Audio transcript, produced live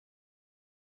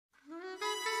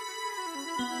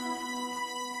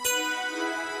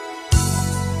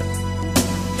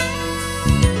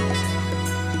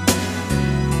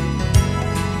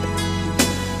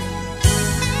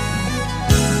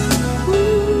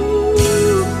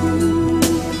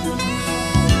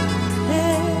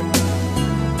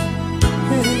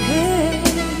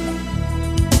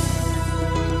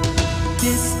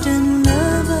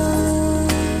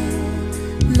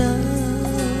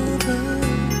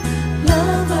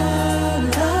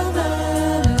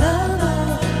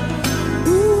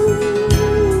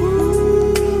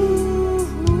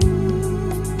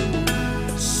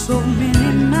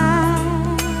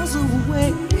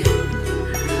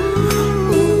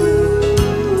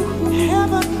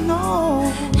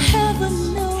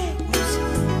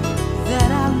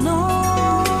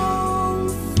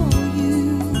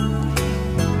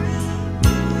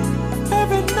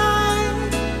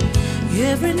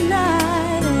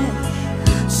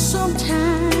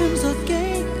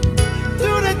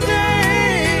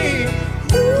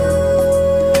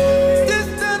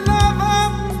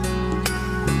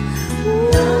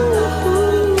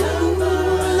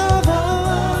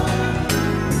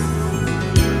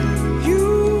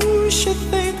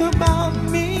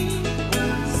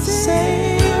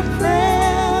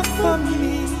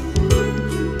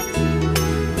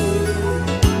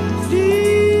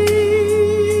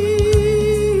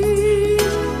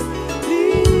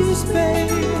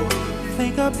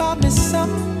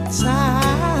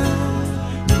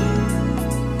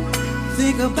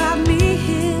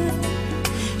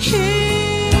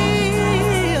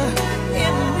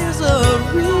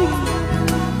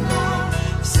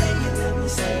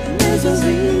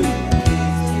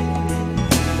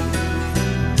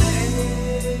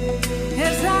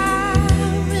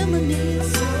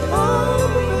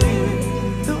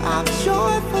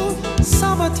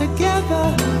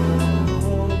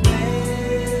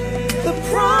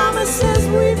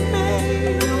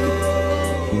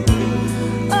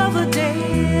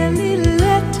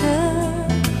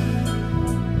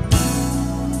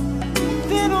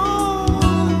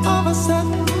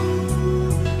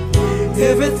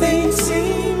everything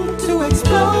seemed to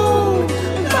explode.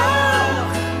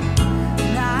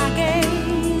 Now I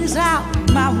gaze out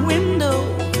my window,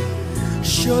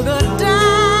 sugar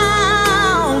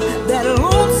down that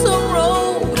lonesome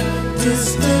road.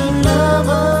 Distant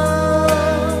lover,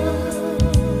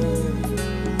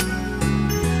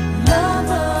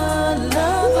 lover,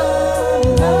 lover,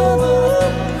 lover.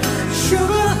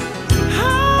 Sugar,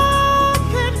 how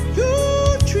can you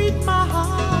treat my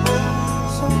heart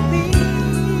so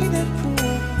mean and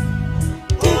cruel?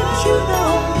 Didn't you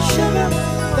know, sugar,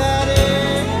 that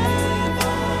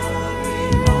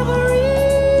every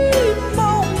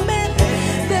moment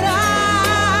that I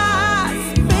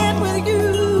spent with you,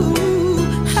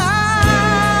 I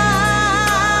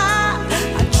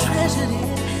treasured it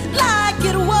like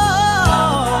it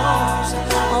was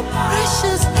a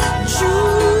precious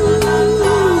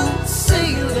jewel. Say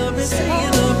you love me, say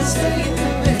you love me, say you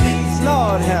love me.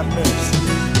 Lord have mercy.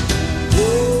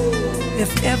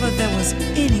 If ever there was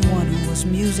anyone who was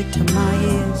music to my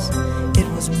ears, it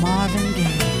was Marvin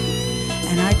Gaye.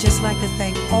 And I'd just like to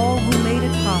thank all who made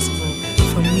it possible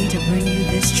for me to bring you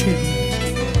this tribute.